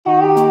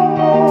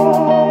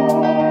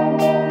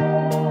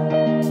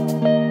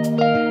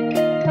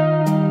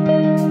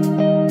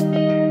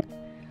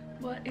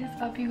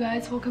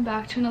welcome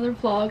back to another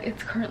vlog.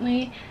 It's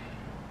currently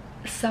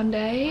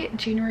Sunday,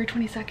 January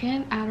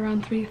 22nd at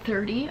around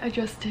 3:30. I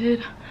just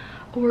did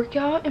a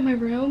workout in my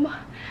room.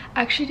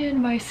 I actually did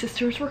my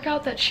sister's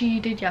workout that she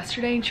did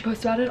yesterday and she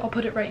posted about it. I'll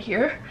put it right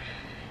here.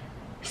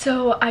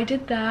 So I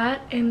did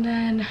that and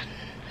then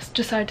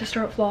decided to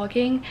start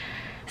vlogging.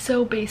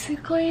 So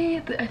basically,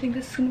 I think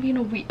this is going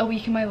to be a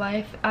week in my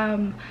life.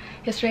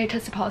 Yesterday I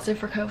tested positive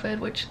for COVID,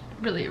 which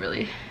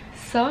really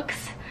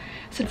sucks.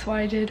 So that's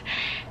why I did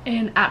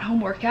an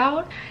at-home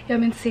workout. Yeah,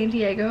 I'm in San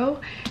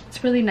Diego.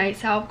 It's really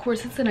nice out. Of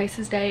course, it's the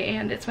nicest day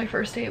and it's my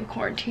first day of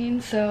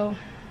quarantine, so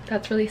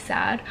that's really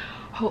sad.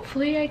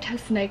 Hopefully I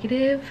test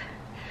negative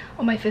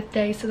on my 5th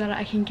day so that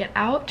I can get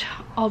out.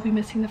 I'll be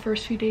missing the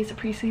first few days of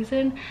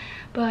preseason,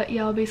 but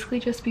yeah, I'll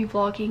basically just be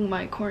vlogging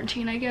my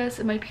quarantine, I guess.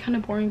 It might be kind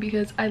of boring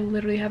because I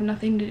literally have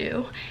nothing to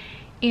do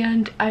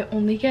and I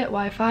only get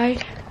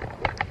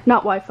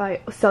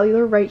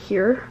cellular right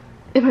here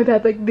in my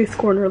bed, like this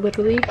corner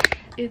literally.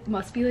 It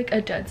must be like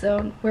a dead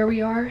zone where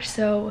we are,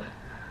 so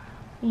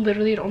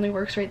literally it only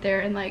works right there.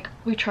 And like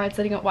we tried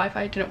setting up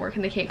Wi-Fi, it didn't work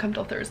and they can't come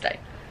till Thursday.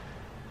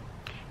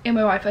 And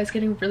my Wi-Fi is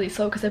getting really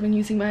slow because I've been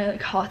using my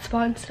like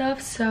hotspot and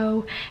stuff.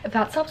 So if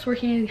that stops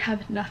working, I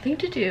have nothing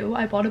to do.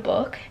 I bought a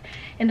book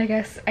and I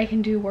guess I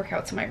can do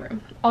workouts in my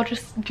room. I'll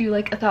just do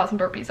like 1,000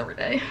 burpees every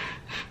day.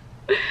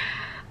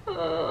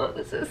 Oh,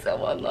 this is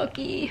so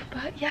unlucky,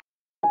 but yeah.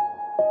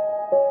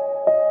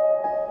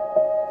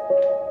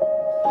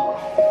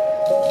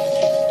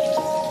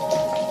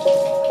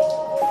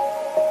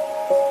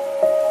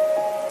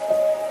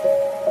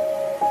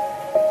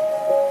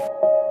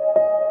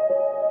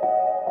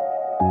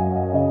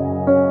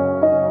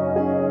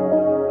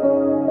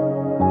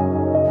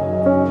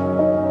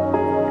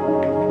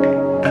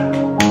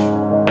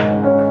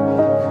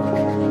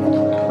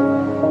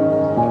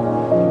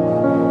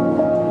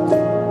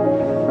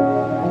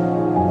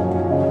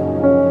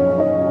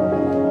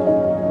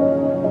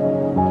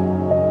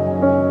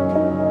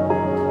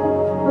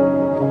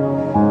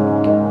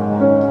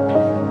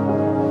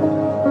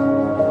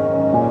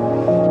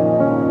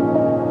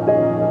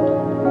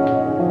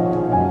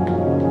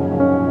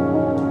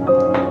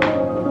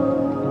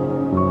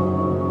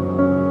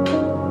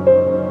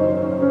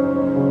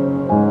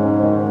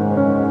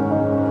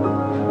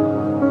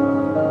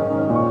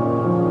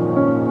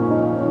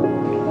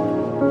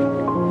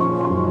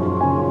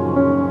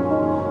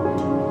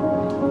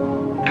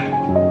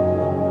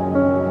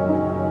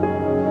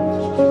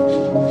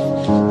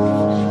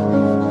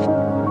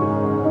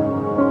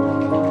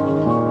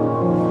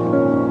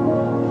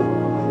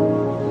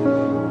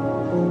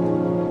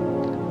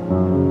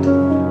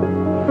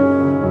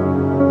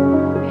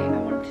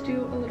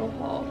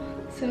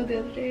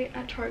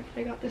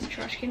 I got this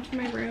trash can for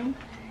my room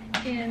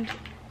and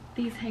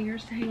these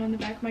hangers to hang on the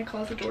back of my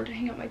closet door to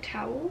hang up my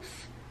towels.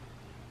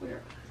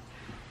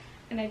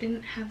 And I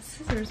didn't have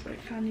scissors, but I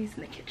found these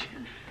in the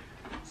kitchen.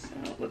 So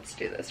let's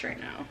do this right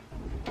now.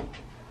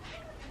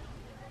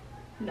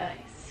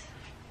 Nice.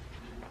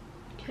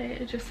 Okay,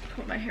 I just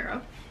put my hair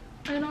up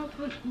and I'll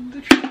put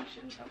the trash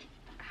in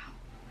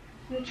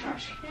the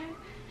trash can.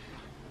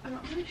 I'm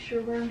not really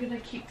sure where I'm gonna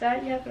keep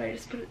that yet, but I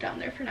just put it down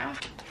there for now.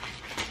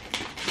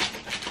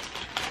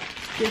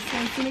 This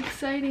one's an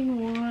exciting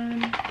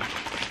one.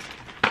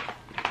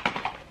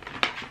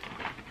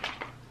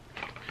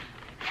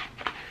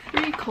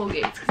 3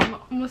 Colgates because I'm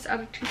almost out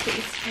of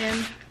toothpaste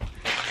and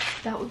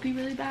that would be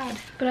really bad.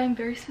 But I'm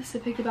very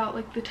specific about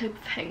like the type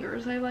of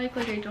hangers I like.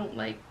 Like I don't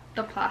like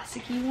the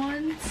plasticky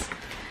ones.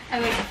 I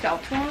like the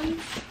felt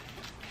ones.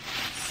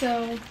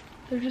 So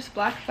they're just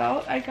black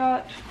felt. I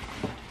got,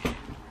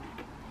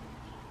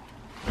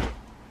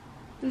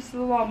 this is a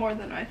lot more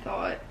than I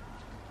thought.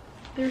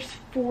 There's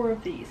 4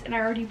 of these and I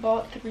already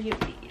bought 3 of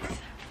these.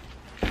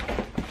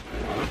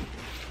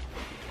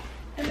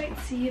 I might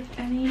see if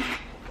any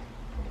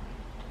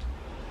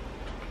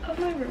of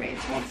my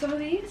roommates want some of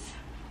these.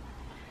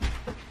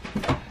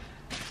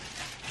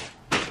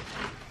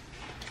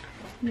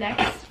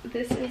 Next,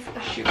 this is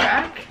a shoe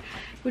rack,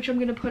 which I'm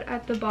gonna put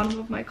at the bottom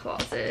of my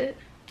closet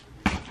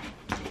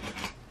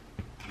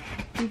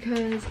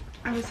because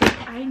I was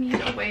like, I need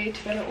a way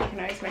to better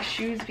organize my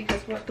shoes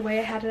because the way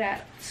I had it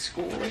at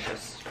school was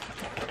just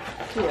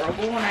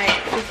horrible and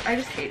I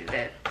just hated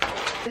it.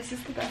 This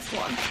is the best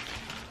one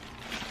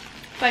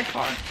by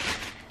far.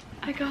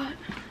 I got,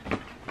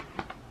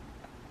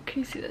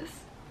 can you see this?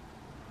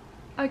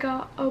 I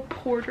got a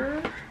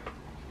Porter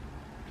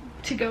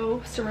to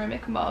go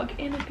ceramic mug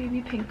in a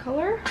baby pink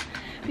color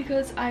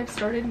because I've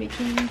started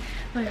making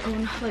my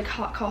own like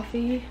hot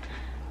coffee,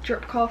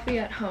 drip coffee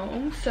at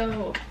home.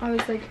 So I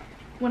was like,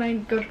 when I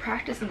go to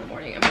practice in the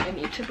morning, I'm gonna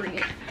need to bring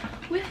it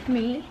with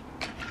me.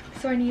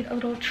 So I need a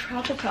little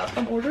travel cup.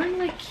 I'm ordering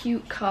like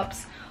cute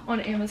cups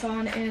on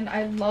Amazon and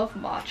I love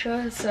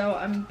matcha, so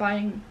I'm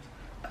buying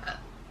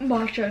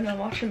matcha and a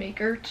matcha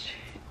maker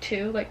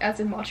too. Like as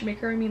in matcha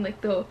maker, I mean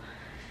like the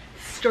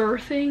stir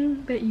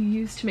thing that you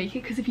use to make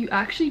it, because if you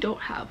actually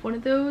don't have one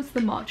of those, the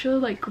matcha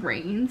like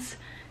grains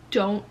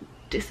don't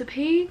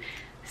dissipate.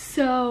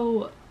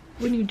 So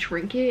when you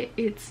drink it,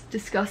 it's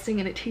disgusting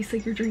and it tastes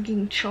like you're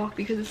drinking chalk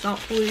because it's not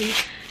fully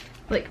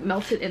like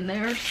melted in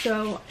there.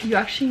 So you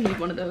actually need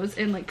one of those,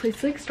 and like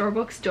places like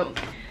Starbucks don't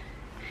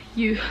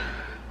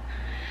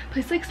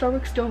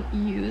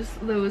use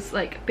those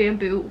like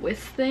bamboo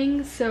whisk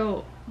things,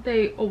 so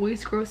they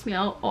always gross me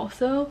out.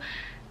 Also,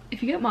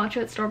 if you get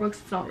matcha at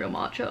Starbucks, it's not real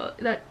matcha.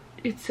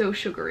 It's so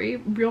sugary.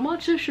 Real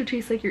matcha should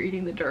taste like you're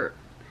eating the dirt.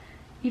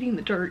 Eating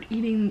the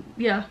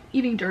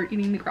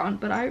ground,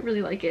 but I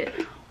really like it.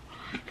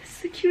 This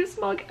is the cutest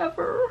mug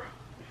ever.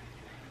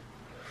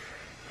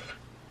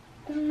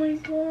 Oh my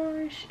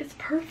gosh, it's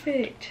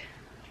perfect.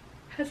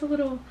 Has a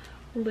little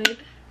lid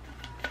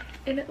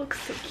and it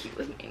looks so cute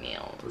with my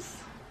nails.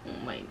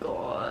 Oh my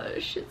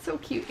gosh, it's so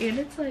cute. And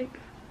it's like,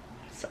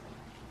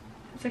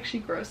 it's actually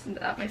gross and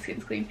that my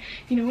skin's clean.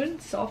 You know when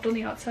it's soft on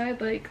the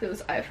outside, like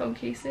those iPhone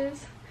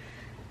cases?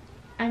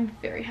 I'm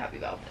very happy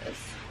about this.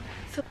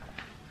 So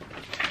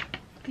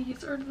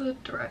these are the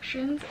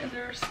directions, and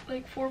there's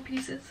like 4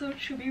 pieces, so it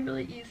should be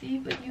really easy,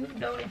 but you have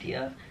no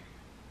idea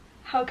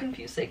how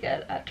confused I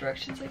get at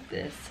directions like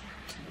this.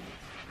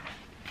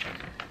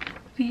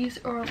 These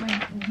are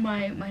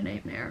my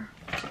nightmare.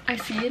 I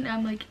see it and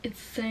I'm like,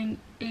 it's saying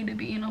A to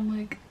B, and I'm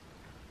like,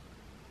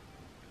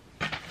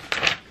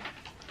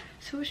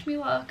 so wish me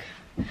luck.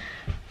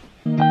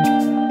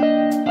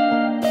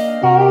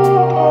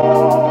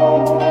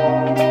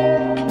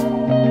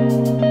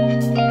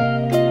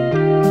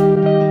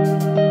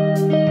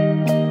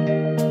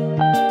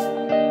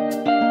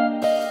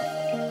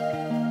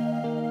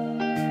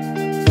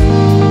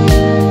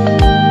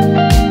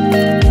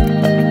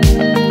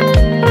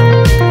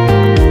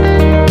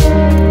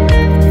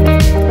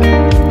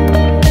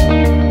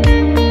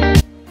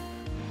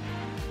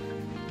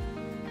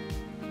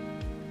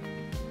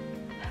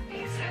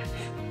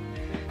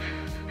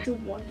 So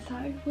one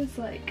side was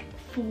like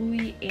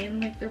fully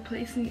in like their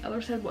place and the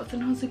other side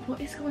wasn't. I was like,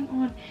 what is going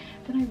on?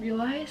 Then I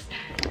realized,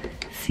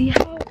 see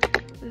how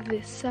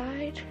this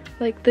side,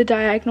 like the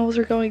diagonals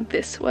are going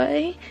this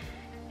way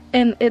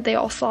and they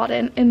all slot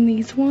in, and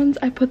these ones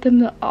I put them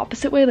the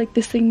opposite way. Like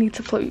this thing needs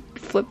to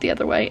flip the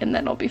other way and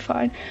then it'll be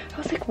fine. I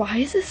was like, why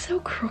is this so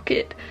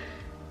crooked?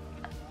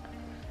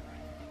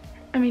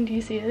 I mean, do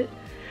you see it?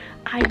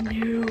 I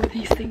knew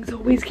these things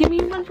always give me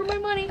a run for my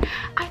money.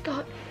 I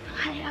thought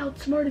I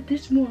outsmarted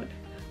this one.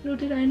 Little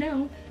did I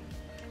know,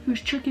 he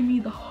was tricking me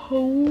the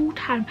whole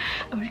time.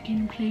 I was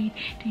getting played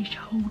this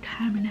whole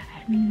time and I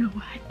had no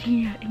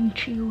idea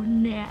until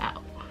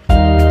now.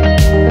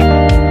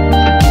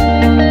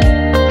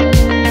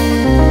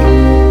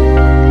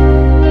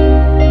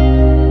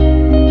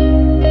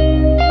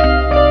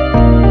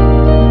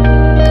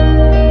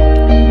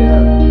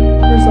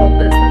 Resolve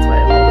this. That's why I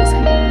have all those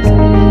hangers and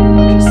a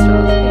bunch of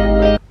stuff. And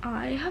like,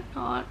 I have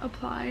not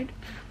applied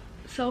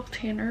self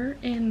tanner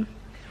in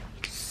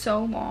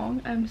so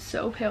long. I'm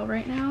so pale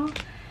right now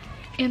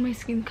and my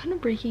skin's kind of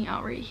breaking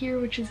out right here,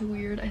 which is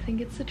weird. I think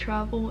it's the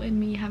travel and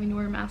me having to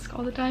wear a mask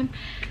all the time,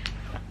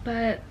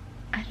 but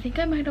I think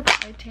I might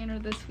apply tanner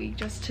this week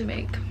just to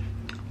make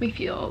me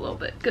feel a little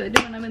bit good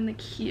when I'm in the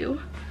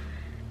queue.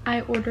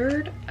 I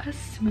ordered a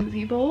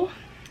smoothie bowl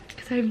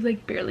because I've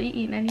like barely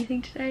eaten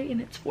anything today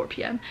and it's 4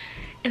 p.m.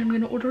 and I'm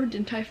gonna order a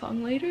Din Tai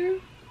Fung later.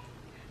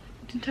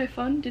 Din Tai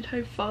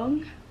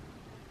Fung.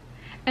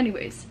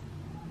 Anyways,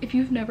 if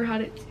you've never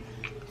had it,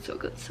 so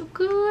good, so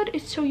good.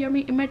 It's so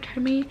yummy in my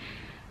tummy.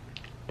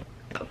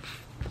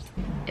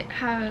 It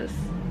has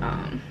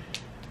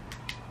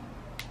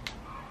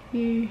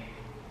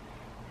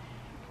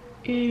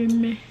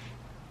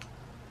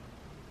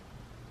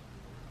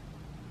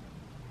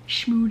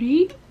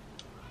smoothie,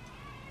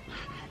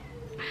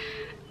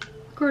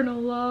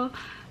 granola,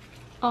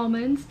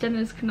 almonds.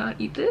 Dennis cannot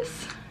eat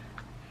this.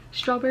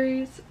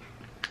 Strawberries.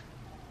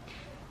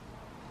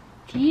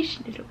 These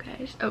little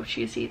guys. Oh,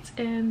 chia seeds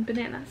and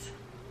bananas.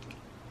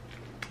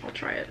 I'll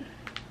try it.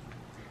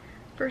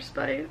 First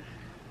bite.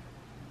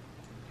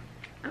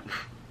 Oh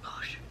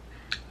gosh,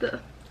 the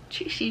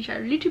chia seeds are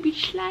a little bit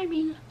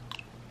slimy.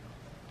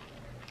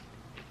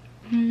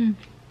 I'm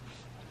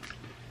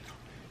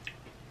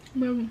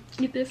gonna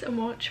eat this and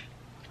watch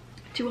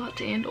Too Hot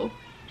to Handle.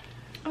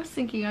 I was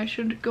thinking I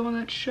should go on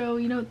that show.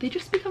 You know, they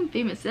just become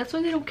famous. That's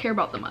why they don't care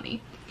about the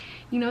money.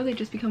 You know, they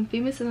just become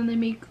famous and then they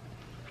make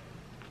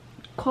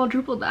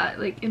quadruple that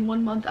like in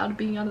 1 month out of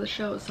being out of the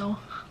show. So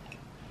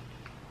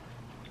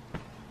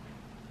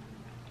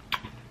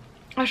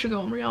I should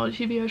go on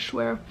reality TV, I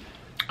swear.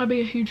 I'd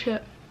be a huge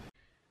hit.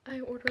 I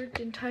ordered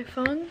Din Tai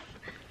Fung.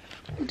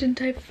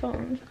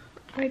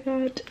 I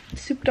got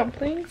soup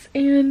dumplings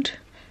and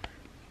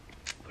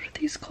what are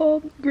these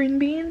called? Green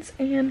beans.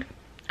 And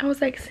I was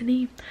like,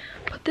 Cindy,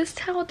 put this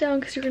towel down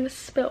because you're gonna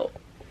spill.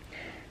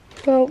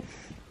 Well,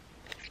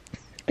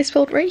 I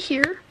spilled right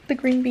here. The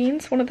green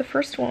beans, one of the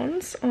first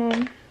ones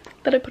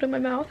that I put in my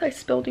mouth, I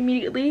spilled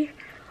immediately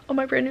on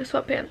my brand new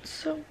sweatpants.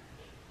 So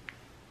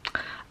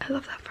I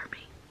love that for me.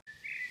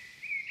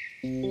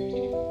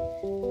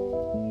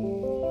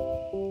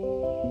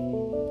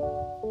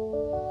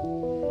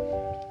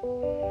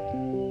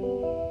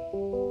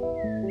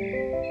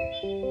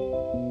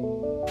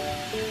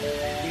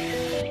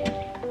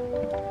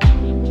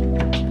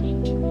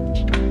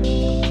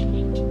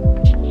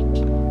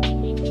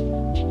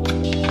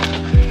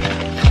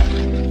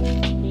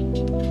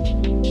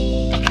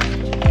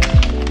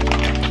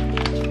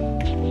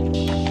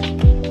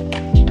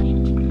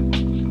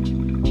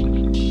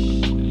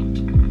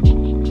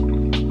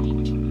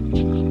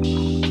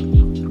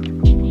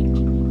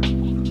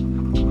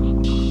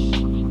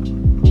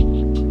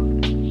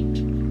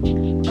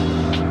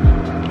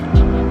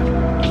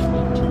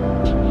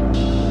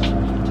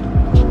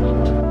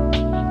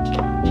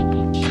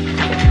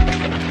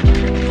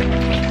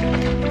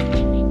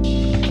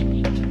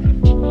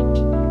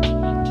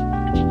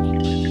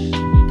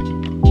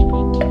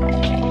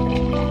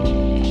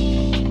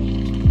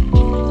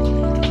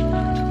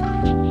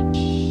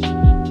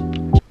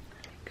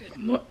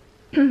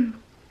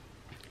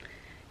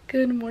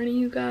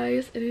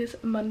 It is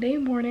Monday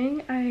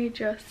morning. I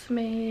just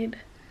made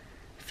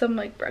some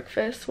like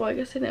breakfast. Well, I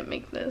guess I didn't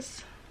make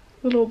this.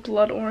 Little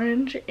blood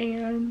orange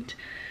and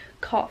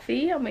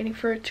coffee. I'm waiting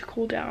for it to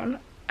cool down.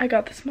 I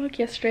got this mug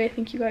yesterday, I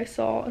think you guys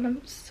saw, and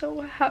I'm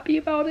so happy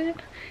about it.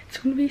 It's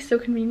going to be so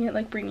convenient,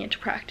 like bringing it to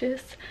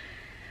practice.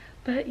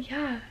 But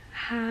yeah,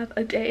 have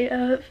a day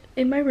of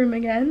in my room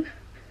again.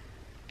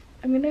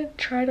 I'm gonna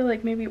try to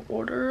like maybe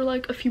order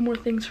like a few more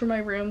things for my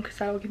room because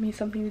that will give me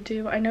something to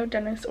do. I know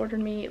Dennis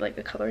ordered me like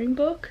a coloring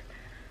book,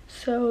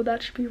 so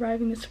that should be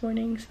arriving this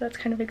morning, so that's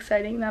kind of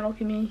exciting. That'll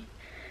give me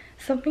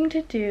something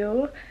to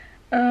do.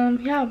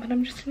 Yeah, but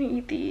I'm just gonna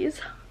eat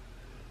these.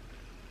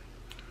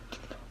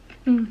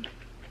 And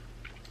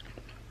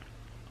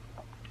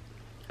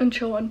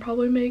chill and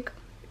probably FaceTime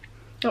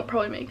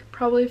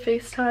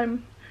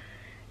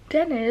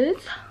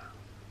Dennis.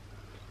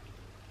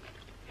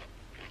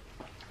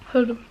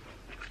 Hold on.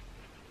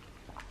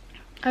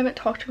 I haven't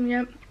talked to him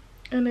yet,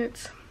 and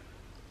it's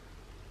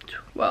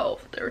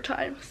 12 their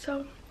time, so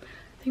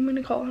I think I'm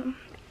gonna call him.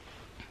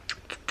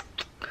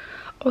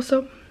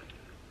 Also,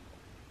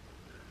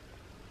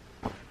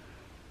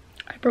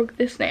 I broke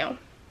this nail.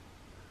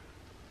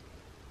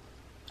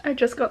 I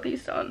just got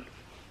these done.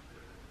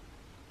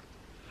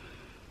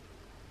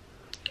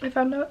 I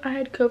found out I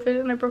had COVID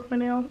and I broke my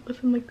nail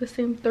within like the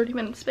same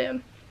 30-minute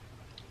span.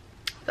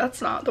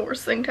 That's not the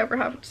worst thing to ever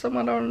happen to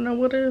someone. I don't know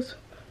what is.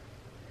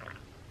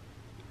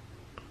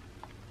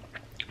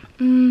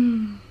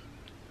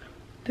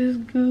 This is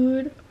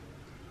good.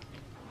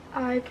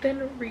 I've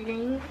been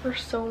reading for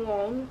so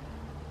long.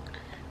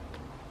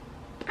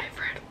 I've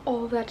read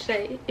all that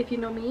today. If you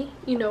know me,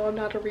 you know I'm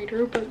not a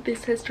reader, but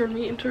this has turned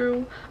me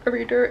into a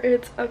reader.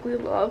 It's Ugly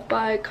Love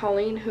by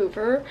Colleen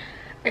Hoover.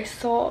 I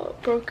saw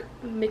Brooke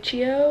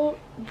Michio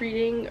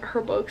reading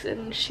her books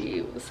and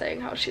she was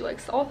saying how she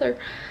likes the author.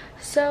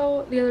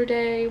 So the other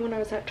day when I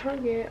was at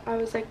Target, I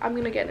was like, I'm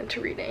gonna get into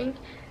reading.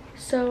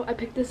 So I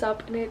picked this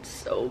up and it's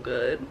so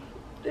good.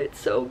 It's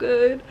so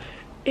good.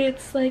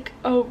 It's like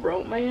a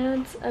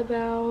romance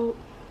about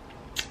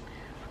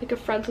like a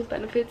friends with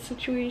benefits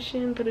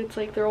situation, but it's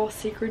like they're all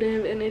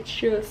secretive and it's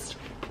just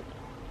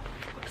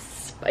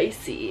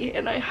spicy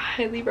and I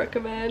highly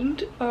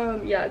recommend.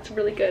 Yeah, it's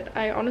really good.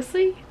 I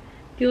honestly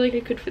feel like I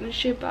could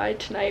finish it by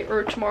tonight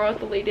or tomorrow at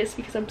the latest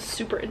because I'm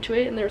super into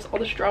it and there's all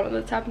this drama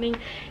that's happening.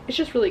 It's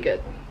just really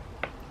good.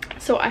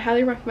 So I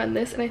highly recommend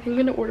this, and I think I'm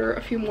gonna order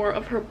a few more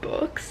of her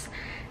books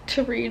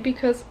to read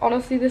because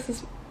honestly this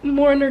is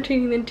more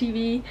entertaining than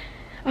TV.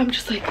 I'm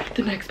just like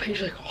the next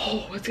page like,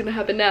 oh, what's gonna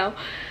happen now?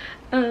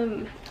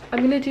 I'm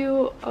gonna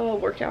do a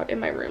workout in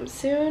my room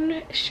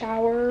soon,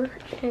 shower,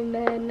 and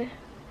then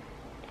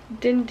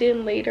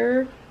din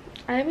later.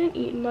 I haven't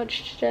eaten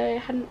much today. I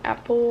had an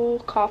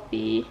apple,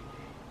 coffee,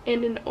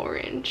 and an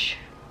orange.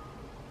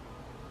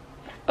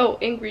 Oh,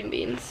 and green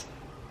beans.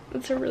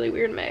 It's a really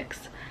weird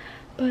mix,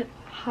 but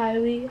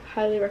highly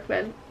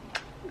recommend.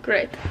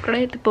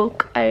 Great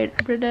book. I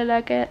really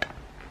like it.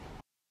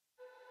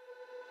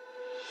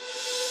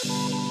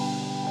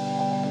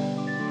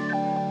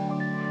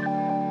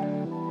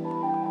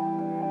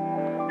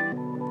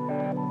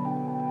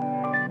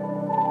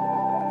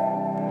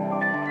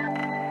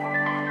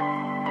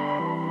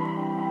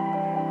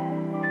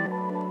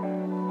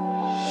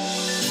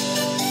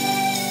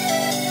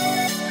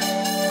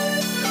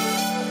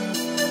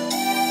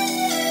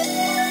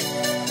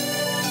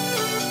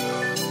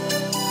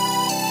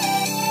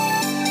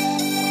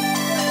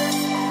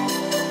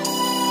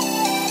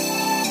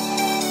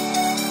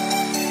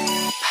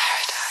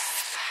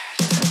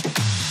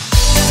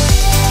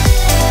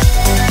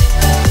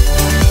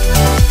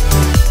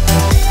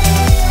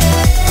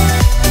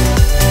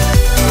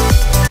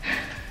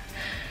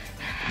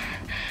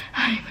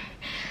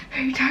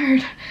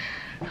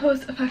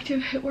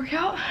 Effective HIIT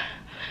workout.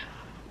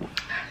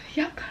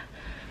 Yep.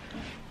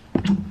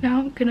 Now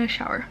I'm gonna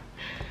shower.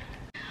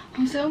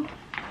 Also,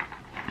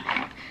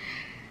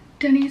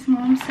 Denny's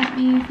mom sent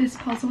me this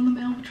puzzle in the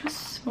mail, which was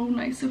so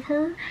nice of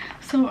her.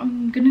 So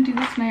I'm gonna do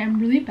this tonight. I'm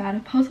really bad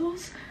at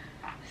puzzles.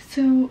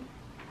 So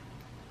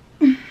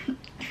this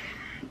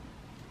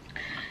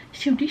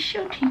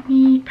shall take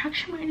me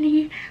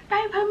approximately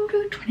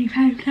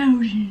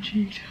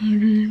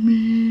 525,600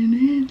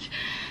 minutes.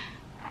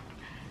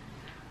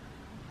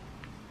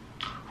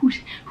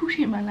 Who's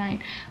hit my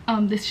line?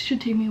 This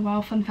should take me a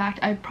while. Fun fact,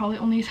 I've probably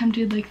only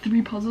attempted like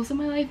 3 puzzles in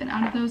my life, and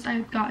out of those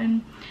I've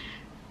gotten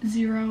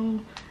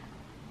 0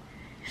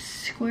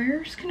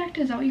 squares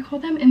connected. Is that what you call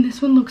them? And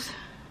this one looks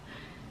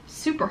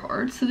super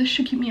hard, so this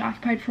should keep me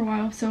occupied for a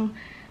while. So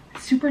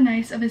super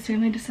nice of his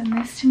family to send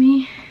this to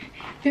me.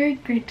 Very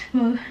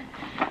grateful.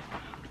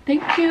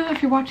 Thank you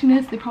if you're watching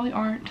this. They probably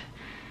aren't,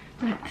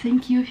 but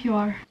thank you if you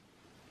are.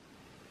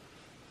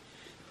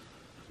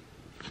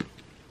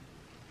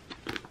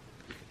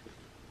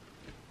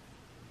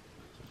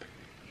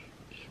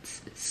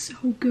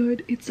 So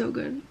good. It's so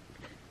good.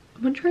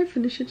 I'm gonna try to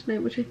finish it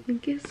tonight, which I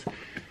think is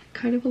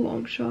kind of a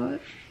long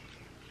shot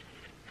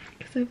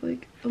because I have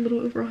like a little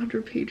over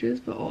 100 pages,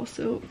 but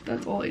also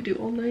that's all I do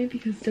all night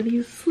because Denny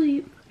is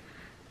asleep.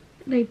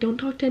 and I don't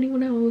talk to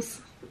anyone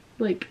else.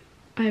 Like,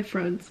 I have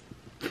friends.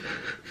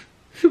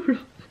 Sort of.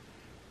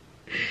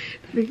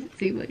 That makes it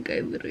seem like I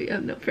literally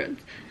have no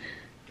friends.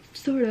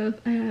 Sort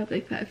of. I have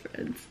like 5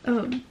 friends.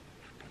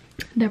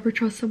 Never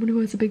trust someone who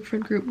has a big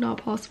friend group. Not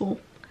possible.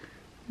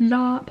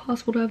 Not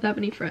possible to have that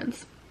many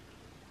friends.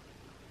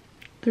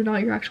 They're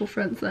not your actual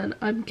friends then.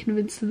 I'm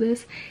convinced of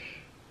this.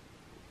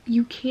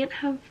 You can't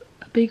have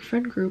a big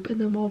friend group and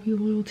them all be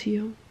loyal to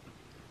you.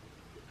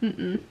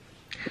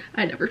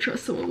 I never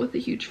trust someone with a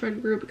huge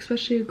friend group,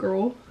 especially a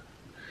girl.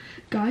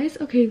 Guys,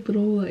 okay,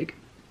 little like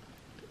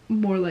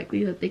more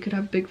likely that they could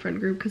have a big friend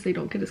group because they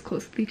don't get as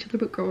close with each other,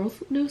 but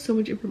girls know so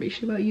much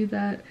information about you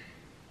that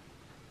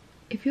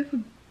if you have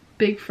a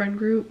big friend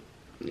group,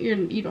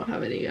 you don't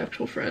have any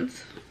actual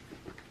friends.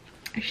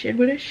 I should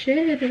what I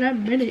should, and I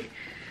meant it.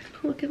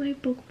 Look at my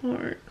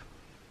bookmark.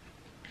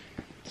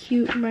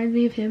 Cute, reminds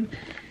me of him.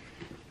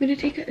 I'm gonna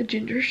take a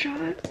ginger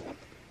shot.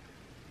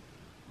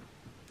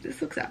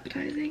 This looks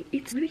appetizing.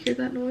 I'm gonna hear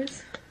that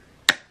noise.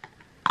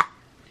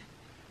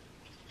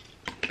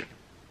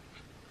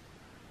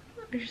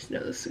 I just know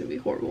this is gonna be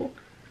horrible.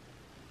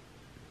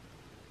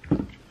 I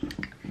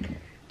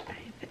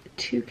have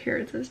 2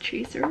 carrots as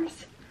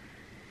chasers.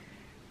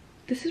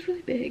 This is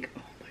really big.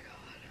 Oh my god.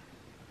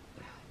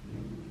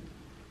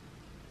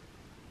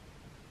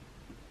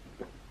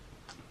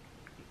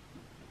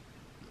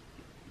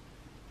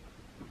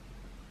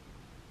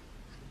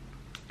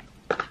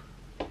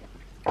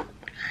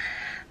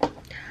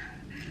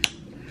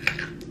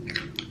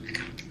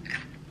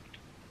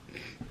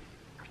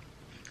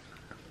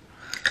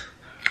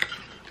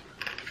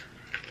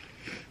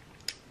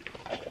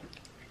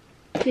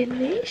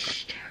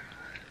 Finished.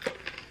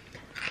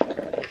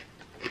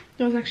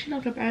 That was actually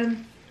not that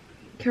bad.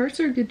 Carrots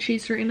are a good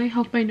chaser, and I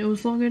held my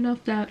nose long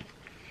enough that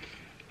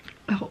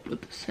I helped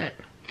with the scent.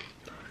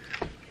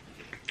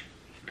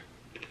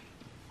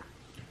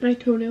 My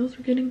toenails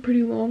are getting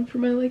pretty long for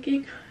my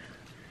liking,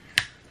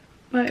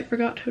 but I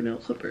forgot toenail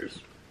clippers.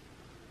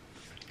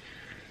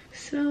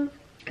 So,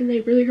 and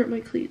they really hurt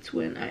my cleats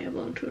when I have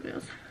long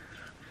toenails.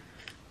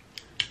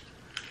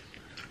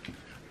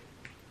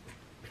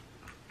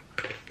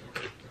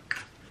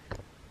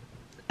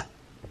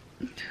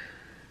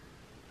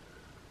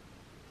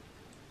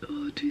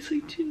 Oh, it tastes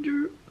like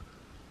ginger.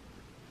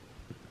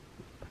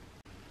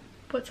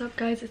 What's up,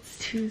 guys? It's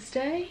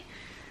Tuesday.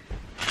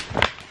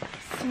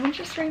 Someone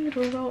just rang the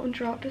doorbell and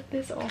dropped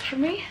this off for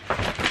me.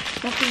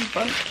 Nothing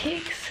bundt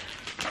cakes.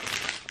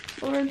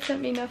 Lauren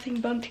sent me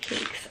nothing bundt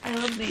cakes. I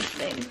love these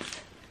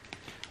things.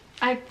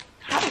 I've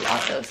had a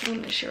lot though, so I'm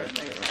gonna share with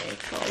my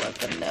roommates, so I'll let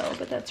them know,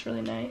 but that's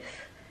really nice.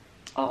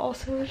 I'll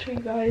also show you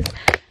guys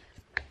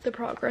the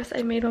progress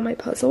I made on my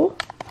puzzle.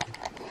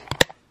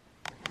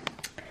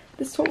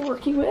 This is what we're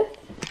working with.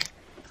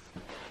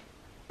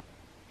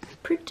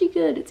 Pretty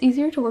good. It's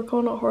easier to work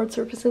on a hard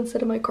surface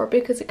instead of my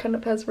carpet because it kind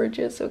of has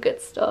ridges, so it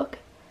gets stuck.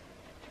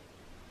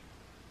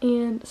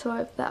 And so I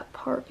have that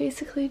part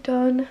basically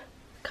done.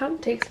 Kind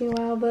of takes me a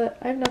while, but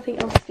I have nothing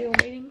else to do. I'm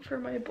waiting for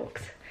my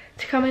books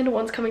to come in.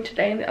 One's coming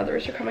today and the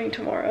others are coming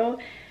tomorrow.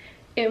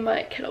 And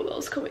my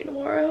kettlebell's coming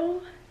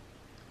tomorrow.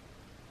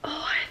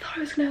 Oh, I thought I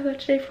was gonna have that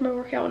today for my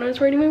workout when I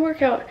was writing my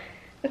workout.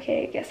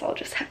 Okay, I guess I'll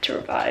just have to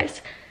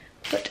revise.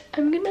 But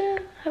I'm gonna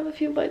have a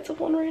few bites of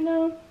one right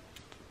now.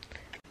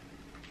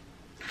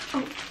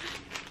 Oh,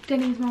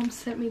 Denny's mom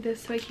sent me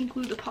this so I can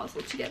glue the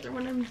puzzle together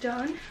when I'm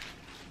done.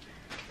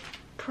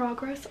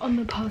 Progress on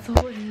the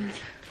puzzle is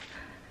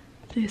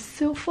this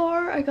so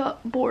far. I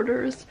got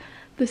borders.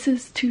 This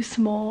is too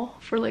small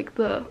for like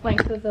the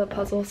length of the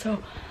puzzle,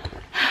 so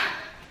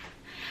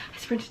I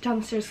sprinted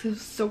downstairs because I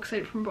was so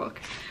excited for my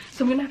book.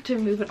 So I'm gonna have to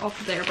move it off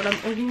of there, but I'm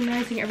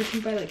organizing everything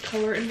by like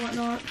color and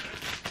whatnot.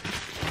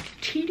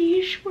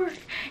 Tedious work,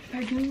 if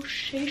I do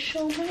say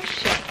so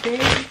myself.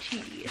 Very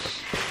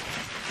tedious.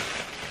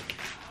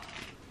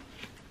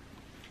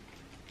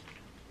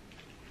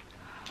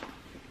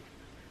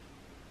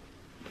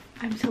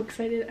 I'm so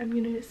excited. I'm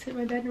gonna sit in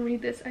my bed and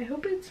read this. I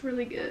hope it's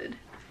really good.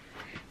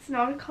 It's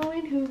not a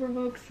Colleen Hoover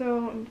book,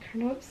 so I'm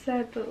kind of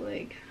upset, but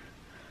like,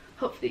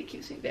 hopefully it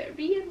keeps me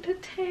very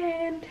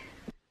entertained.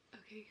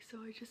 Okay, so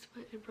I just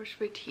went and brushed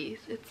my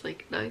teeth. It's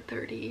like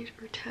 9:30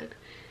 or 10,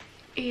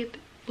 and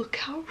look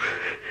how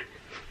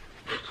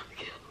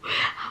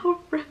how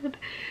red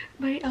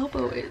my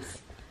elbow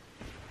is.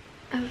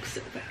 I look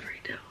so bad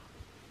right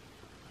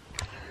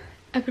now.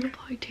 I've been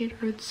applying tanner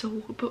and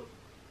so, but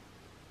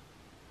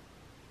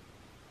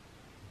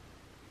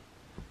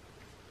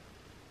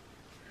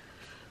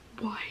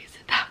why is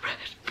it that red?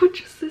 But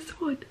just this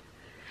one.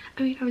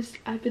 I mean,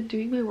 I've been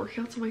doing my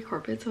workouts on my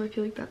carpet, so I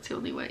feel like that's the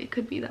only way it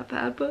could be that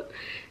bad. But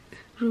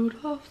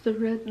Rudolph the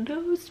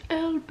red-nosed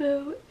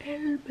elbow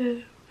had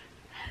a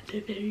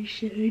very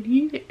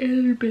shiny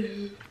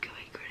elbow.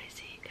 Going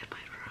crazy in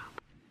my room.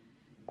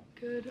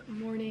 Good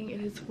morning.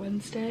 It is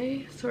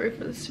Wednesday. Sorry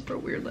for the super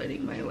weird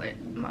lighting.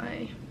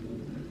 My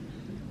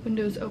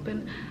window's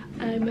open.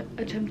 I'm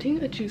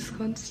attempting a juice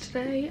cleanse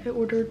today. I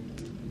ordered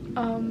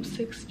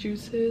 6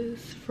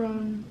 juices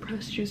from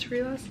Press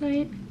Juicery last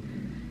night,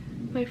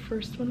 My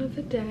first one of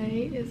the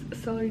day is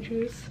celery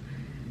juice.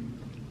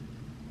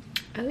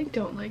 I like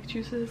don't like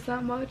juices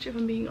that much, if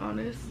I'm being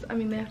honest. I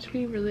mean, they have to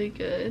be really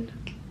good,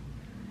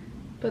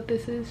 but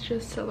this is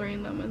just celery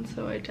and lemon,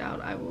 so I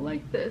doubt I will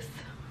like this.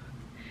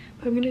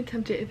 But I'm gonna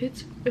attempt it.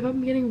 If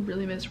I'm getting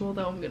really miserable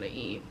though, I'm gonna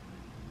eat.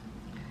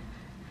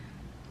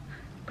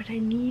 But I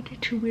need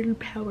to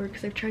willpower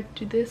because I've tried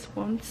to do this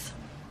once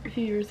a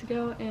few years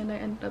ago and I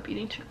ended up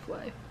eating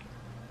Chick-fil-A.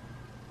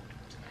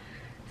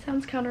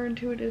 Sounds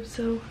counterintuitive,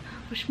 so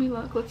wish me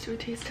luck. Let's do a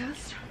taste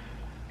test.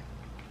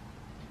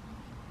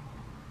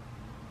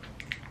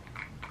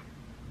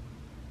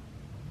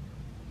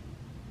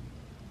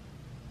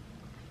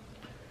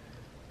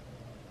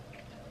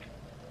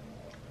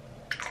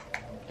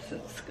 This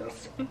is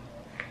disgusting.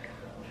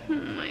 Oh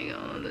my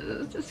god, this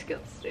is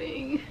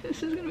disgusting.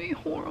 This is gonna be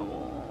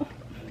horrible.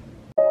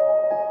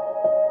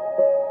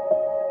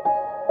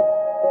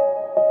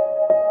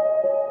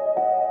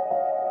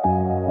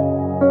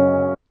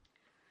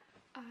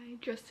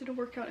 Just did a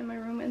workout in my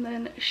room and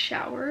then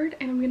showered,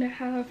 and I'm gonna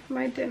have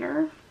my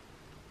dinner.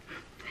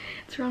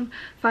 It's around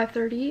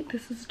 5:30.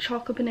 This is a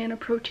chocolate banana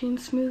protein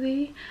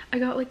smoothie. I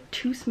got like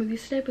 2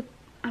 smoothies today, but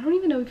I don't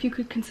even know if you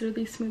could consider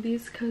these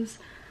smoothies because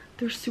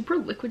they're super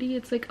liquidy.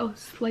 It's like a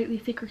slightly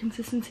thicker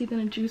consistency than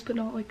a juice, but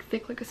not like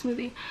thick like a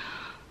smoothie.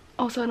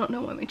 Also, I don't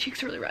know why my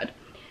cheeks are really red.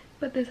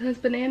 But this has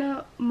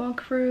banana,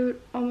 monk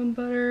fruit, almond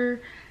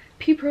butter,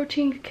 pea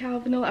protein, cacao,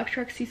 vanilla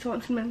extract, sea salt,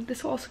 and cinnamon.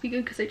 This will also be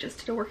good because I just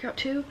did a workout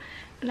too.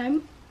 And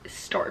I'm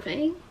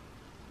starving.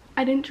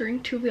 I didn't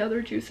drink 2 of the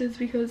other juices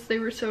because they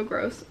were so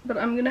gross, but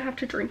I'm gonna have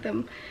to drink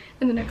them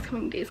in the next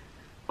coming days.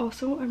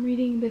 Also, I'm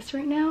reading this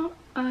right now.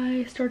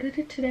 I started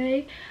it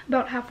today,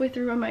 about halfway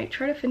through. I might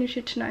try to finish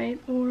it tonight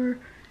or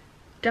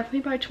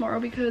definitely by tomorrow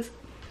because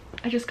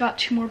I just got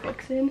 2 more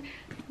books in.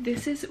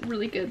 This is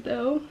really good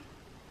though.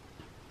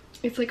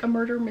 It's like a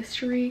murder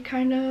mystery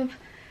kind of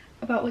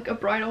about like a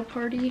bridal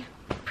party.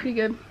 Pretty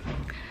good.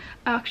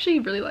 I actually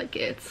really like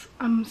it.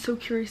 I'm so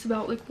curious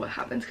about like what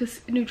happens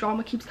because new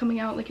drama keeps coming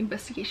out, like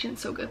investigation.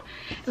 It's so good.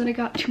 And then I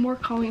got 2 more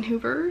Colleen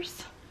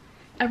Hoovers.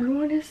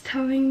 Everyone is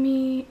telling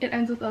me It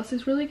Ends With Us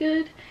is really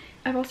good.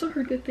 I've also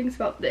heard good things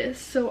about this,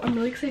 so I'm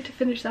really excited to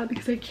finish that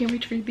because I can't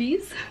wait to read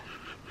these.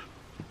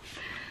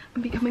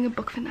 I'm becoming a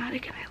book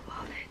fanatic and I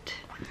love it.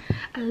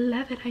 I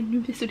love it. I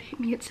knew this would hit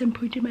me at some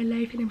point in my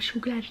life and I'm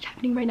so glad it's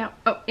happening right now.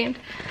 Oh, and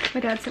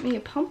my dad sent me a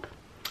pump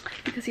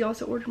because he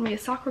also ordered me a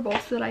soccer ball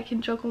so that I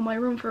can juggle my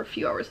room for a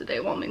few hours a day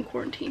while I'm in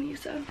quarantine, he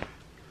said.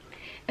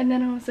 And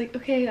then I was like,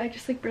 okay, I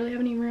just like barely have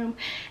any room.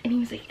 And he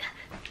was like,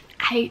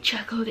 I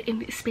juggled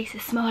in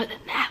spaces smaller than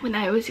that when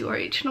I was your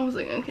age. And I was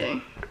like,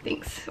 okay,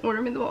 thanks.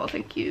 Order me the ball,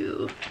 thank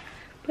you.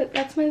 But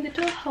that's my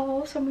little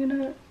haul. So I'm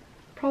gonna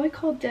probably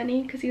call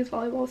Denny because he has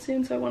volleyball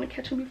soon. So I want to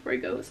catch him before he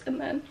goes and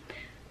then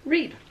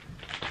read.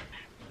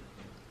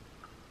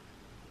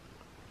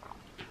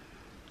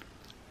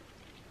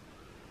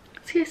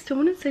 See, I still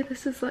want to say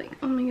this is like,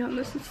 oh my god,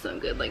 this is so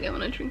good. Like, I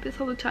want to drink this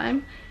all the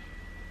time.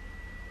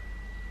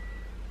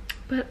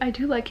 But I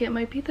do like it. It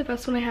might be the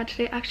best one I had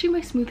today. Actually, my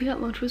smoothie at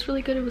lunch was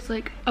really good. It was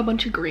like a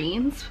bunch of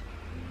greens.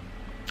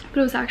 But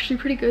it was actually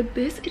pretty good.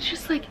 This, it's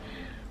just like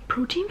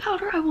protein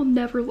powder I will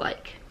never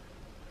like.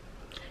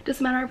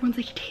 Doesn't matter. Everyone's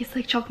like, it tastes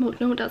like chocolate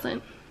milk. No, it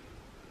doesn't.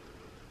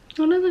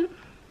 No, it doesn't.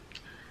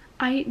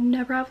 I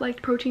never have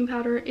liked protein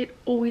powder. It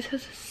always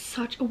has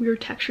such a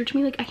weird texture to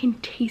me. Like, I can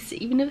taste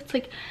it. Even if it's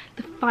like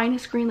the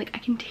finest grain, like I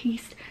can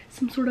taste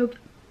some sort of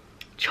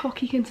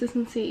chalky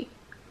consistency.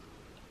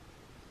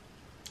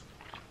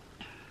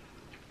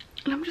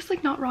 And I'm just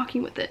like not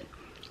rocking with it.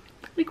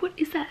 Like, what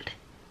is that?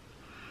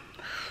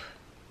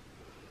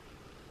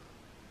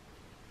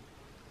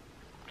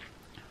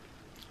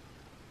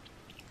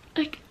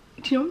 Like,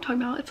 do you know what I'm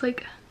talking about? It's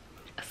like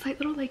a slight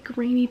little like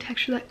grainy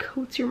texture that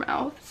coats your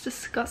mouth. It's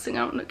disgusting.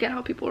 I don't get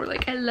how people are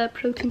like, I love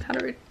protein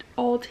powder. It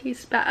all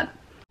tastes bad.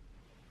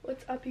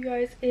 What's up, you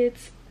guys?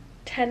 It's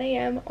 10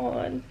 a.m.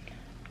 on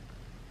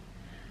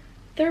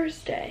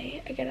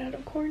Thursday. I get out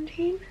of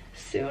quarantine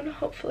soon,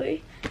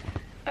 hopefully.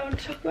 I want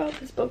to talk about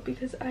this book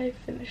because I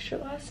finished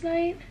it last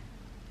night.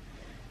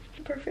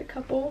 The Perfect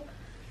Couple.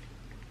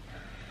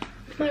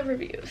 My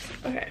reviews.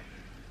 Okay.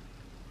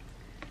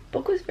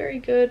 Book was very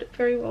good,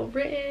 very well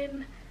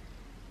written.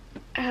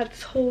 I had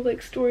this whole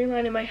like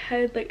storyline in my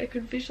head, like I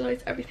could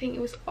visualize everything.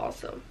 It was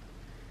awesome.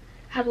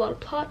 Had a lot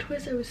of plot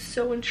twists. I was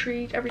so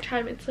intrigued every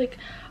time. It's like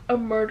a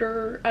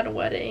murder at a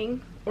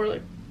wedding or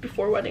like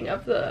before wedding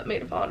of the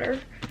maid of honor.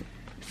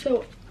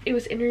 So it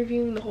was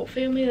interviewing the whole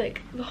family,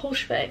 like the whole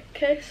shebang.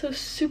 Okay, so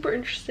super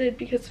interested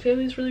because the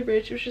family is really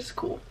rich. It was just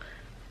cool.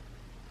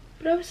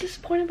 But I was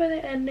disappointed by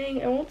the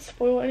ending. I won't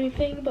spoil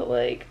anything, but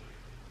like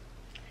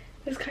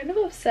it was kind of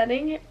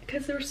upsetting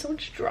because there was so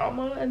much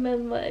drama and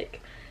then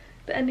like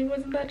the ending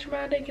wasn't that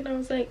dramatic and I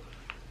was like,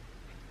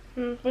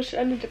 wish it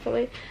ended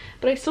differently.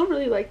 But I still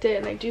really liked it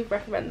and I do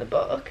recommend the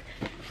book.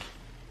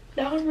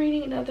 Now I'm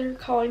reading another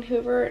Colleen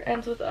Hoover, It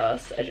Ends With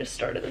Us. I just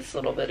started this a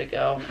little bit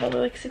ago. I'm only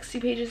like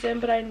 60 pages in,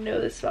 but I know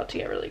this is about to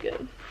get really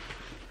good.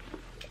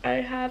 I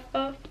have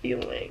a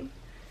feeling.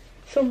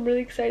 So I'm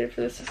really excited for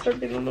this to start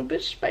getting a little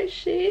bit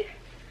spicy,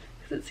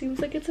 because it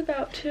seems like it's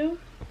about to.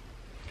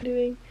 I'm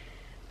doing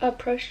a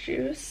fresh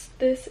juice.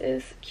 This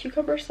is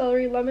cucumber,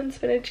 celery, lemon,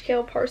 spinach,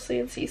 kale, parsley,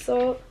 and sea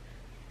salt.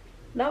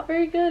 Not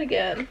very good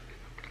again.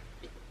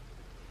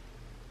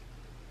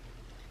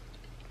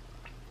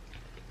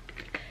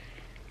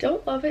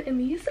 Don't love it, and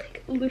these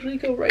like literally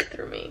go right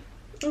through me.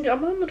 Okay,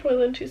 I'm on the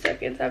toilet in 2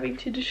 seconds having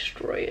to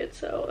destroy it,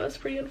 so that's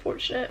pretty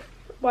unfortunate.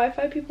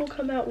 Wi-Fi people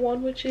come at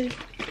 1, which is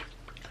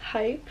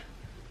hype.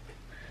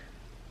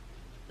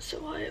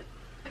 So I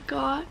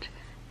got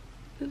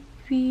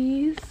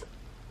these.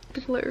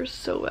 The glare is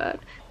so bad.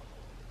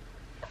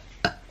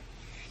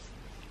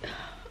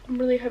 I'm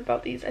really hyped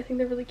about these. I think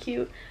they're really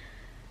cute.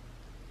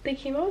 They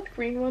came out with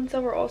green ones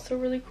that were also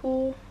really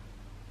cool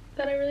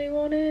that I really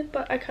wanted,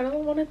 but I kind of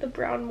wanted the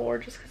brown more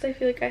just because I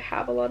feel like I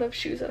have a lot of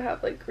shoes that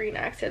have like green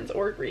accents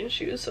or green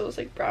shoes, so it was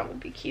like brown would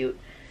be cute.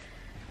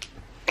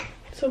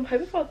 So I'm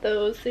hyped about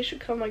those. They should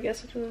come, I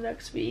guess, within the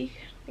next week.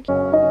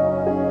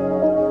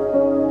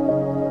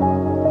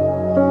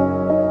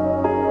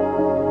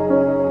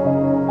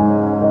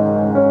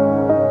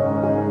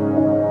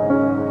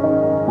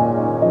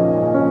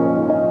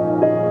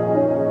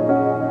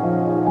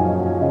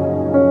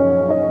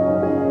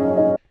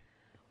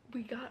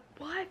 We got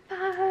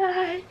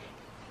Wi-Fi.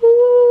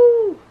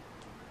 Woo!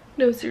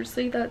 No,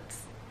 seriously,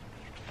 that's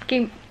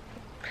game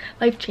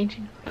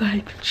life-changing.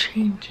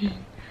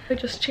 Life-changing. I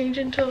just changed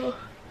into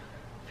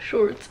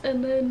shorts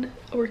and then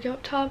a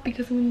workout top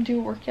because I'm gonna do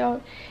a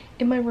workout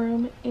in my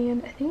room,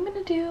 and I think I'm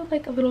gonna do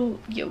like a little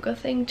yoga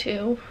thing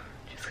too,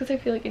 just because I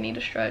feel like I need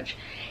to stretch,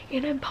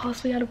 and I'm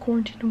possibly out of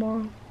quarantine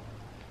tomorrow.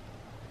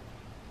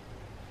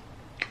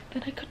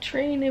 Then I could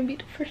train and be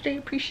the first day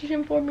of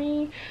preseason for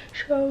me,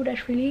 so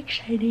that's really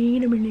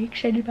exciting. I'm really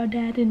excited about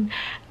that, and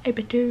I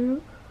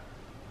better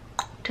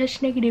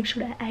test negative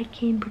so that I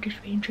can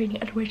participate in training,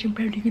 otherwise I'm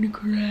probably gonna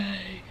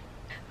cry.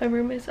 My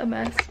room is a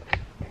mess.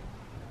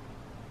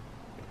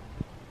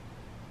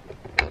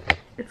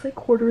 It's like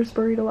quarters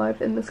buried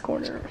alive in this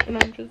corner,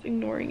 and I'm just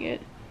ignoring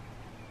it.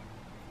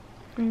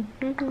 And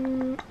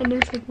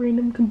there's like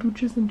random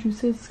kombuchas and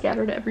juices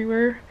scattered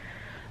everywhere.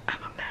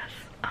 I'm a mess.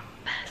 I'm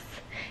a mess.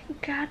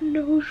 God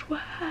knows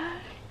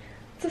why.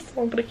 It's a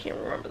song, but I can't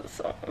remember the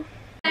song.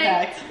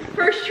 Hey,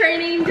 first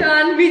training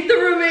done. Meet the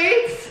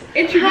roommates.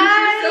 Introduce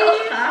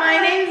yourself. Hi,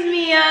 my name's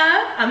Mia.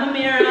 I'm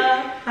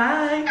Amira.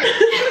 Hi.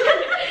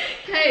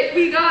 Hey,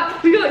 we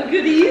got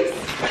goodies.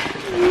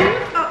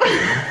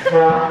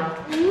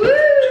 Woo!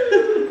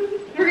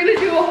 We're gonna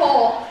do a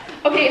haul.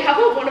 Okay, how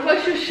about one of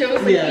us just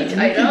shows like each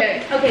item?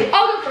 Okay,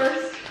 I'll go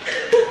first.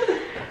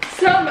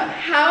 Some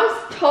house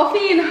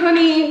toffee and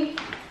honey.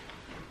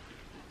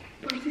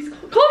 What are these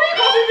called? Coffee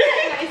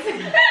beans.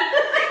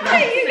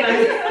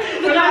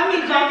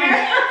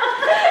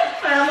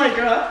 Oh my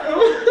god.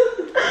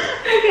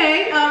 Okay,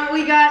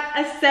 we got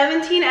a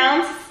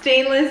 17-ounce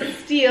stainless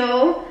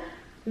steel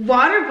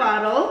water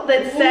bottle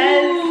that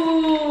says,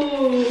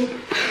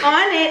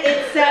 on it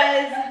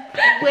says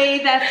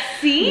Wave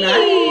FC.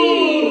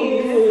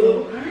 Nice.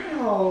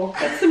 Wow.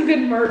 That's some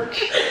good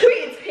merch. Wait,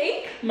 it's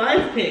pink?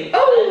 Mine's pink.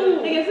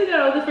 Oh, I guess we got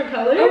all different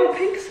colors. Oh,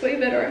 pink's way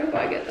better. I hope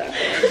I get that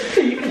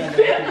color. You can have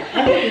that.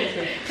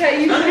 Okay,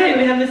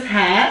 we have this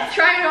hat.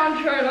 Try it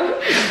on, try it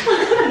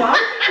on. Mom?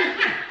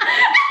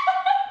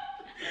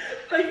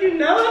 Like, you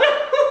know it.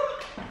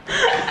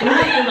 I'm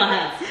gonna do my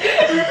hats.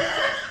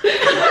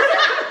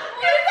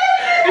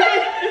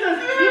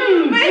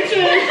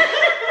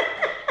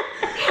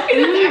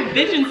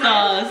 Bitchin'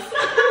 sauce.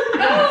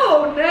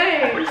 Oh,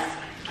 nice.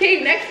 Okay,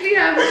 next we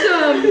have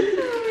some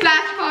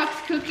Flashbox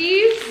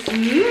cookies.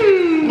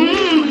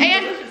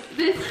 And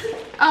this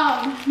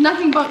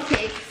nothing but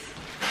cakes.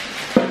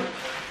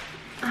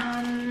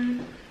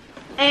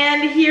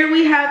 And here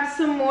we have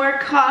some more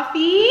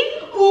coffee.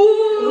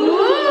 Ooh.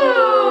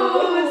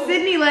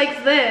 Sydney likes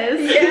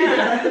this.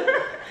 Yeah.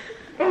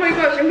 Oh my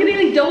gosh, I'm getting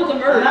like double the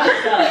merch.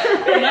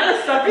 Not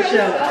a stuff to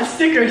show.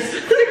 Stickers.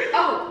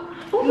 Oh,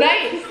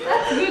 nice.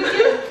 That's good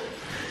too.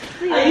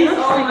 I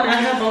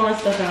have all my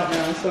stuff out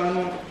now, so I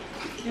don't.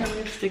 Yeah, we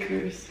have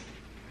stickers.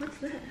 What's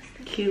this?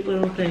 Cute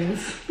little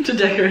things to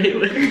decorate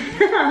with.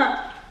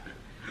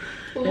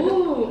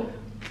 Ooh.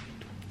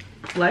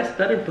 Life's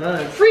better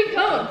bugs. Free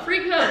cone, free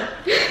cone.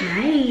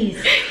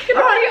 Nice.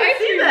 Oh, I didn't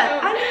see that.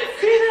 I didn't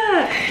see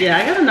that. Yeah, I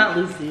gotta not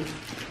lose these.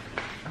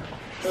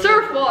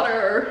 Surf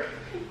water.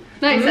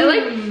 Nice. I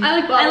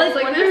like bottles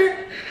like this.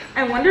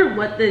 I wonder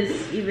what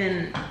this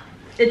even.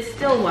 It's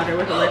still water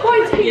with electrolytes.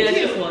 Oh, it's pink yeah, too. it's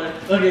just water.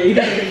 Okay, you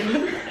got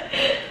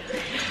it.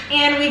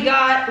 And we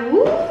got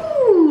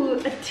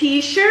a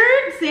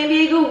t-shirt, San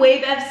Diego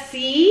Wave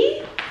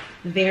FC.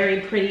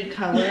 Very pretty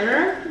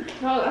color.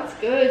 Oh, that's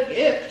good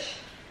gift.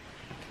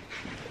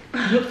 I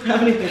don't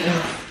have anything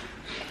else.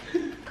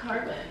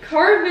 Carbon.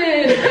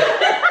 Carbon.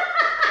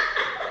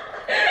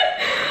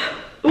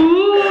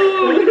 Ooh.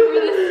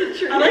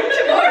 I like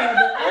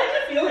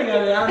the feeling of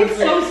it. Honestly. It's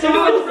so soft.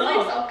 It's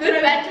really soft.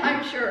 Good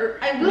bedtime shirt.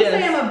 I will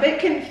say I'm a bit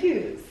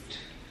confused.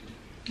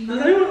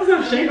 Does anyone else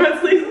have shake on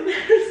sleeves?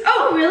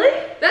 Oh, really?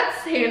 That's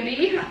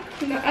handy.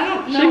 No, I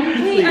don't know.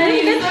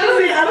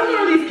 I don't know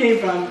where these came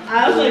from.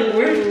 I was like,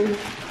 where?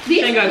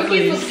 These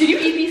cookies, did you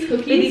eat these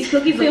cookies? These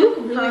cookies look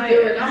really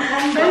good.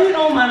 I'm ate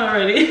all mine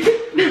already.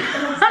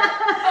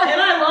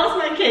 And I lost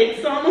my cake,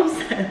 so I'm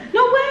upset.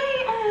 No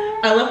way.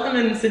 I left them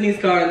in Sydney's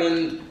car, and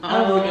then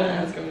I was gonna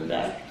ask him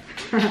back.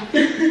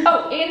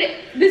 Oh, and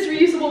this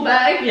reusable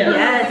bag. Yeah.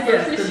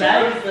 Yes, the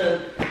bag is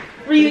the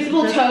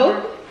reusable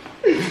tote.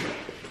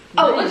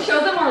 Oh, let's show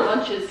them our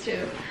lunches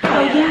too.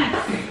 Oh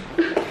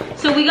yes.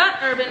 So we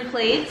got urban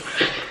plates.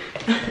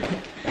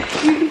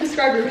 You can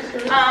describe yours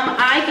first.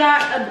 I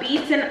got a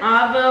beets and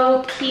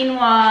avo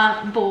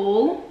quinoa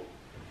bowl.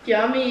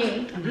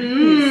 Yummy.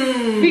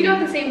 Mmm. We got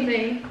the same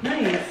thing.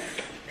 Nice.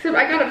 Except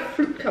I got a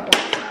fruit cup on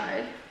the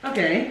side.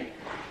 Okay.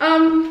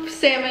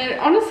 Salmon.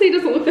 Honestly, it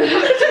doesn't look that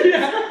hard.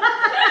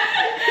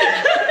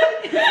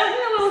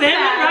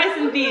 Salmon, rice,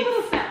 and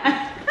beets.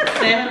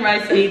 Salmon,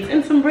 rice, beets,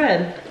 and some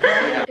bread.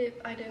 If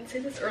I didn't say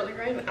this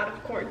earlier, I'm out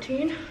of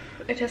quarantine.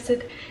 I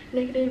tested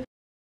negative.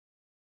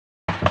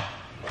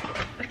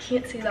 I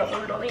can't say that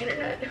word on the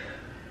internet.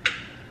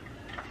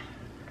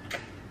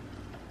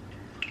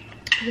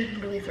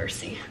 I'm really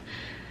thirsty.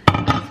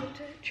 I just went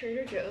to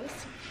Trader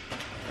Joe's.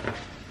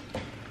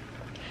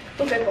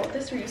 Look, I bought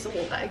this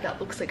reusable bag that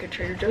looks like a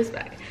Trader Joe's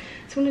bag.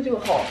 So I'm gonna do a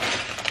haul.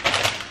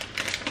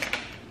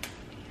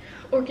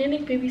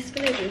 Organic baby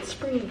spinach and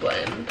spring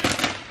blend.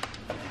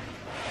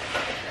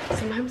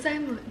 Sometimes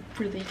I'm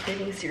really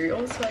craving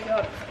cereal, so I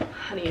got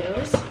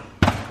Honey-O's.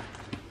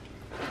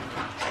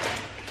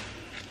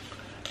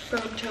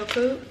 Brown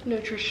tofu,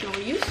 nutritional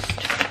yeast.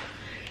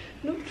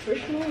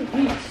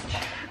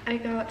 I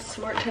got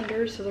Smart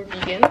Tenders, so they're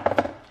vegan.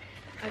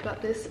 I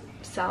got this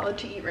salad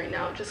to eat right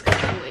now just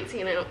because I'm lazy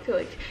and I don't feel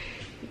like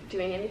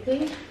doing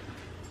anything.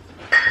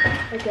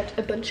 I got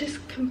a bunch of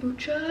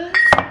kombuchas,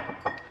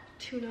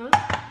 tuna,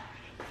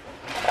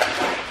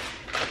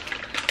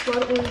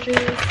 blood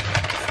oranges,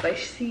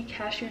 spicy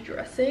cashew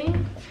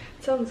dressing.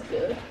 Sounds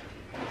good.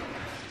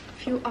 A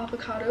few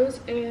avocados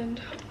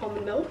and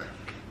almond milk.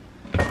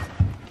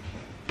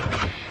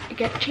 I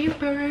got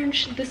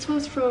Champions. This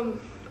was from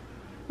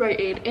Rite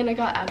Aid, and I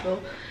got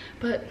Advil,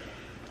 but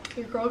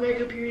your girl got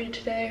her period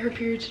today.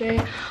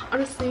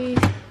 Honestly,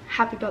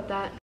 happy about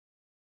that.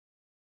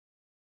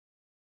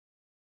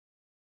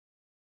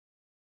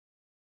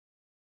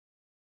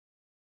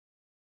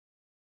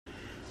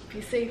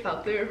 Be safe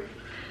out there.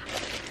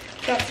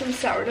 Got some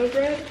sourdough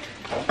bread.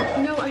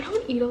 No, I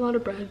don't eat a lot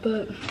of bread,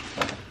 but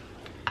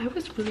I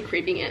was really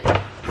craving it. I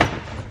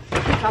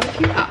found a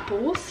few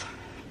apples.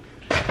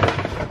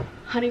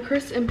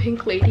 Honeycrisp and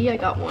Pink Lady, I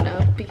got one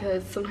of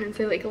because sometimes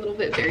I like a little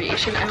bit of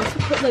variation. I also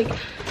put like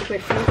my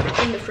fruit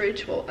in the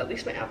fridge, well, at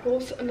least my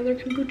apples. Another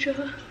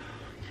kombucha.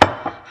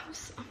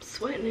 I'm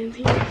sweating in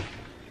here.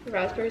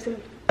 Raspberries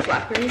and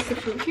blackberries. The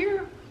fruit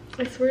here,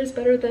 I swear, is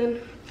better than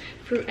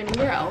fruit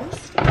anywhere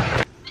else.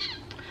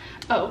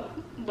 Oh,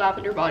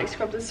 lavender body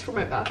scrub. This is for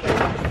my bathroom,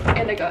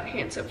 and I got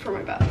hand soap for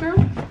my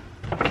bathroom.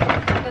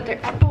 Another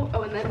apple.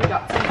 Oh, and then we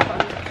got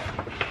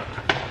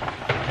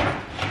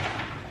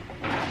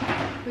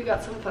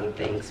some fun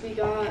things. We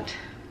got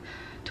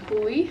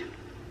tabbouleh.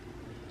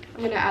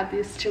 I'm gonna add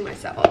these to my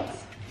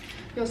salads.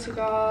 We also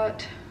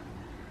got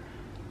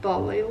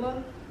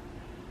balela.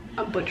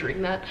 I'm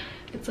butchering that.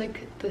 It's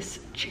like this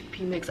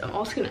chickpea mix. I'm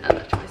also gonna add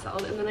that to my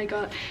salad. And then I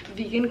got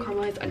vegan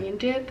caramelized onion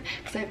dip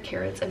because I have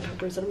carrots and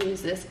peppers. I'm gonna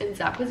use this. And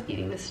Zach was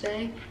eating this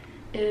today,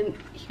 and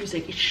he was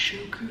like, "It's so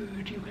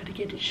good. You gotta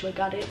get it." So I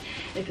got it.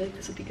 And I feel like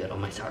this would be good on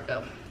my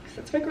sourdough. So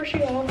that's my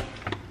grocery haul.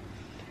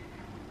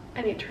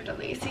 I need to turn down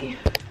the AC.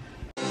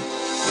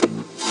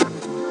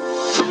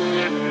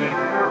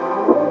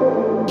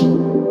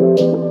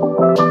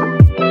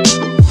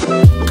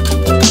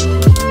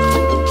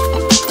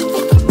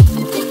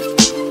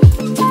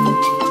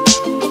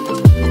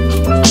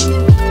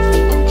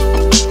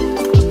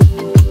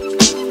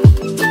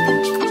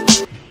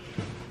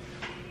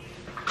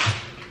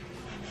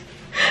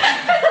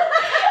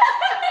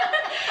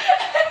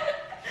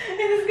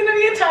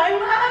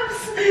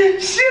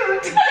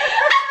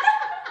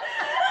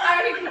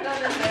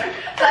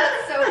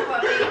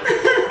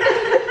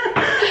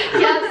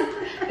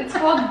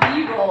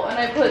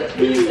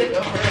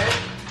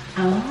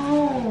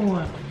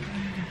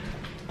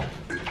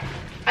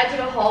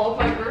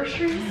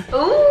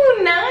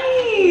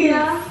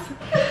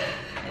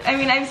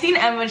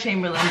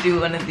 Chamberlain do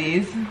one of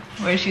these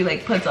where she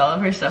like puts all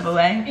of her stuff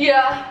away.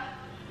 Yeah,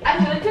 I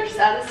feel like they're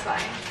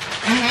satisfying.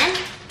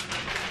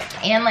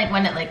 And like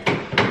when it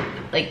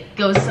like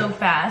goes so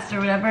fast or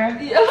whatever.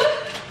 Yeah.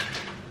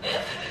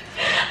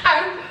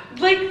 I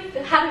like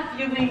had a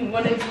feeling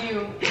one of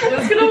you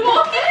was gonna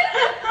walk in.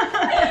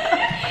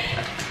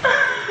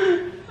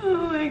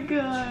 Oh my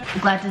god.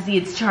 Glad to see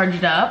it's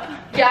charged up.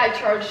 Yeah, I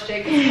charged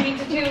it because we need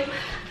to do.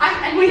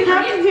 We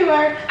have to do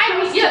our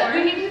yeah,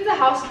 we need to do the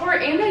house tour,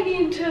 and I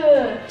need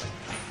to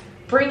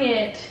bring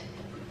it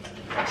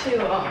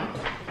to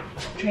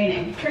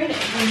training.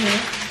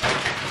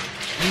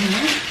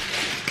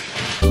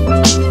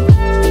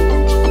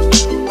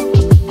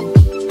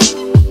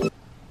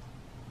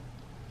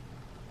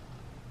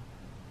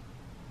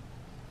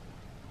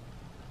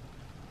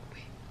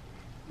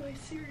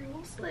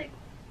 materials like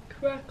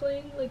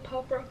crackling like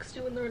Pop Rocks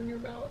do when they're in your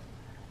mouth.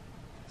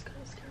 It's kind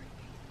of scary.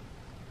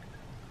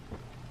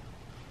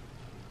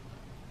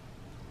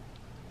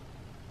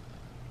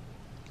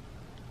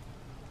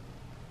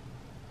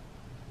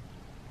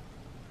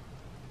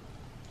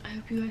 I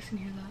hope you guys can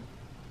hear that.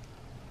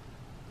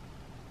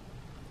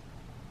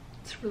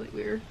 It's really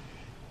weird.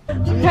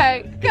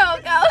 Okay, go.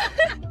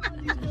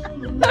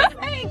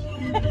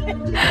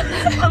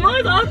 I'm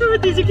always awkward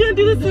with these. You can't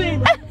do this to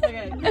me.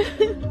 Okay.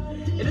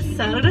 It is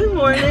Saturday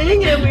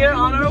morning and we are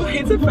on our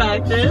way to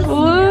practice.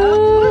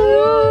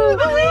 Woo!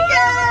 The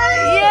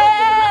weekend!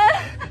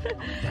 Yeah!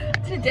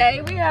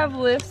 Today we have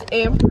lifts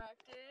and practice.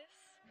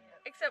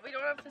 Except we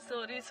don't have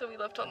facilities, so we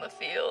lift on the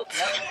field.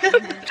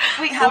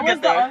 Wait, how was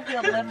the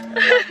on-field lift?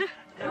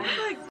 It was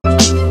like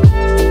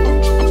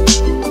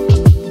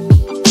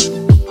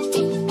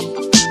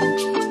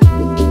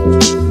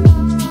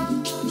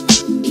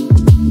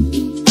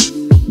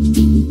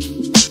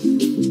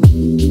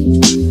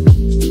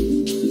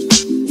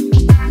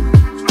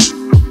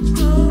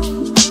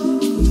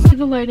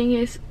the lighting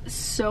is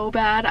so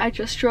bad. I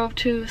just drove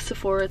to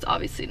Sephora. It's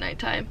obviously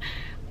nighttime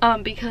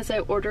because I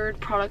ordered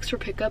products for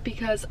pickup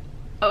because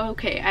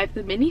okay, I have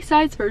the mini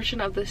size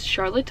version of this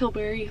Charlotte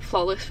Tilbury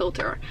Flawless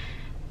Filter,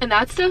 and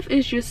that stuff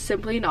is just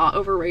simply not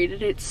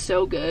overrated. It's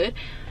so good,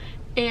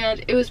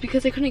 and it was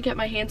because I couldn't get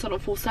my hands on a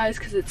full size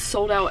because it's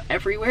sold out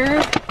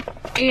everywhere.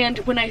 And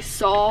when I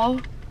saw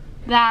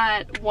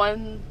that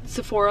one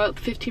Sephora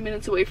 15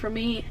 minutes away from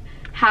me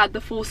had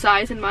the full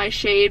size in my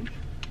shade,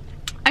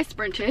 I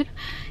sprinted,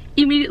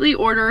 immediately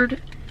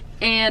ordered,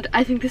 and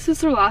I think this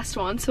is their last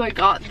one, so I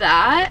got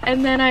that.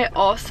 And then I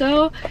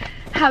also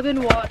have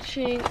been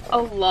watching a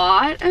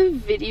lot of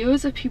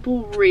videos of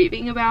people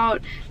raving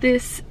about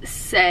this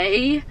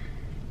Say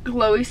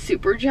Glowy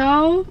Super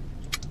Gel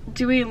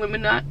Dewy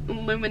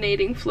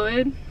Illuminating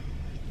Fluid.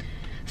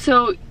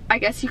 So I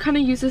guess you kind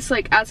of use this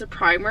like as a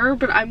primer,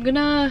 but I'm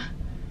gonna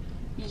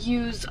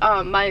use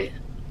my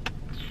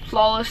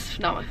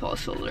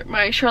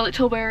my Charlotte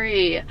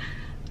Tilbury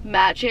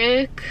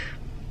Magic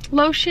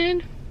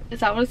lotion, is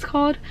that what it's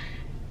called,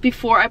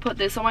 before I put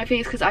this on my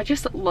face, because I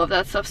just love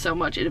that stuff so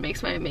much and it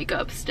makes my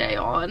makeup stay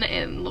on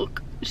and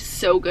look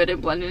so good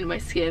and blend into my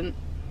skin.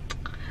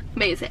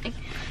 Amazing.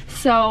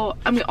 So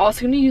I'm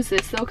also going to use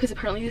this though, because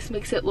apparently this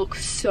makes it look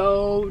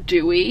so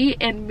dewy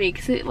and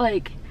makes it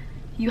like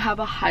you have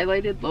a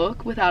highlighted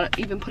look without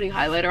even putting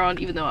highlighter on,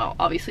 even though I'll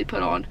obviously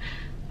put on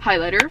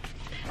highlighter.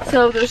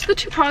 So those are the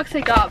two products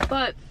I got,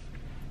 but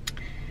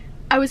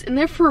I was in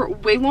there for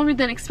way longer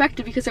than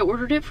expected because I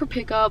ordered it for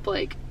pickup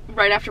like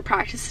right after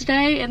practice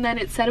today, and then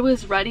it said it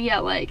was ready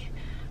at like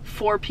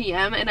 4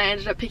 p.m. and I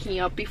ended up picking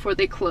up before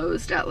they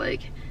closed at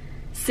like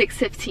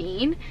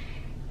 6:15,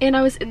 and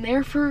I was in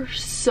there for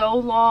so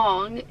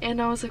long and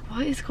I was like,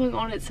 what is going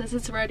on? It says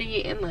it's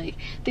ready, and like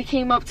they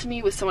came up to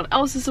me with someone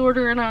else's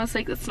order and I was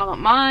like, that's not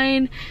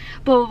mine,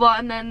 blah blah blah.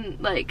 And then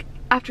like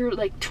after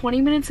like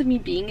 20 minutes of me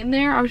being in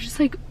there, I was just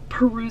like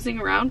perusing,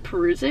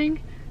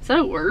 is that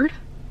a word?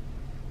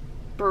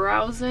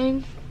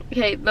 Browsing,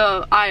 okay,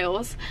 the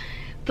aisles.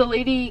 The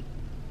lady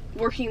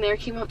working there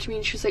came up to me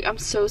and she was like, I'm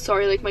so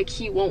sorry, like my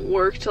key won't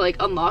work to like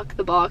unlock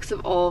the box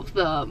of all of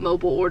the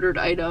mobile ordered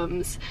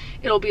items.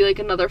 It'll be like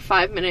another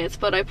 5 minutes,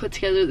 but I put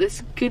together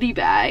this goodie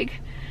bag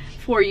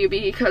for you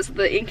because of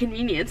the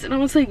inconvenience. And I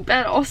was like,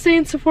 bet, I'll stay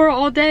in Sephora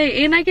all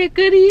day and I get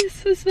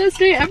goodies. It's the best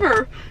day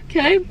ever,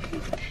 okay?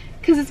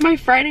 Because it's my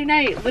Friday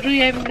night.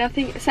 Literally I have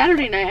nothing,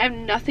 Saturday night, I have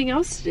nothing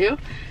else to do.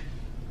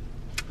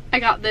 I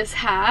got this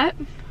hat.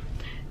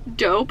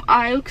 Dope.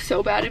 I look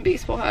so bad in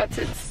baseball hats,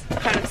 it's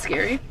kind of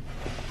scary.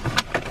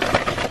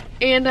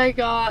 And I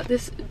got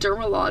this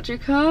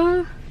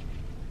Dermalogica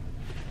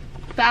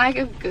bag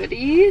of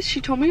goodies.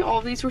 She told me all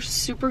of these were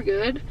super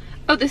good.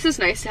 Oh, this is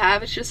nice to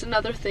have. It's just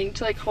another thing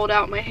to like hold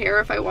out my hair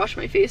if I wash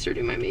my face or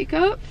do my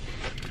makeup.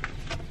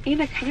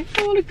 And I kind of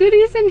got a lot of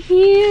goodies in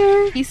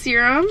here. The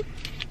serum.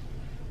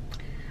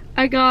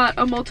 I got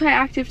a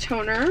multi-active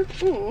toner.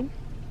 Ooh.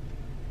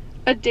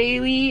 A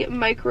daily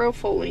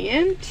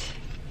microfoliant.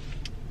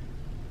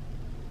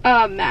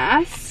 A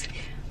mask,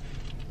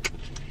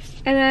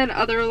 and then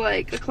other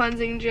like a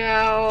cleansing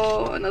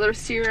gel, another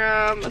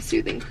serum, a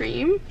soothing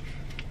cream.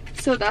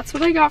 So that's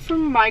what I got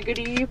from my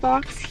goodie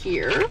box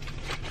here.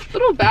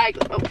 Little bag.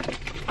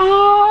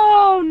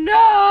 Oh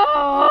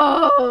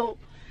no!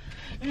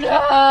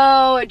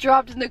 No! It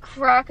dropped in the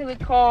crack of the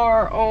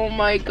car. Oh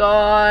my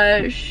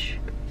gosh.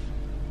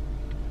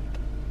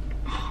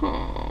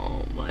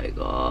 Oh my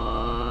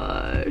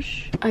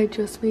gosh. I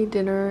just made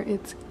dinner.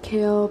 It's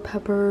kale,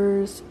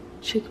 peppers,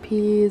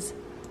 chickpeas,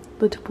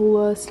 the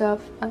tapula stuff.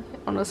 I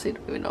honestly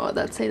don't even know what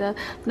that say that.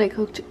 Then I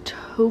cooked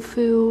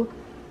tofu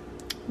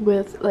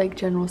with like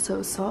General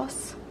Tso's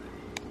sauce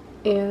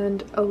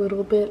and a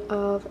little bit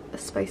of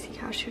spicy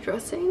cashew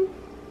dressing.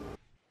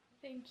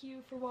 Thank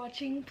you for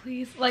watching.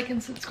 Please like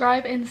and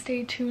subscribe and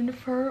stay tuned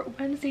for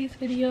Wednesday's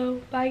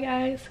video. Bye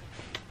guys.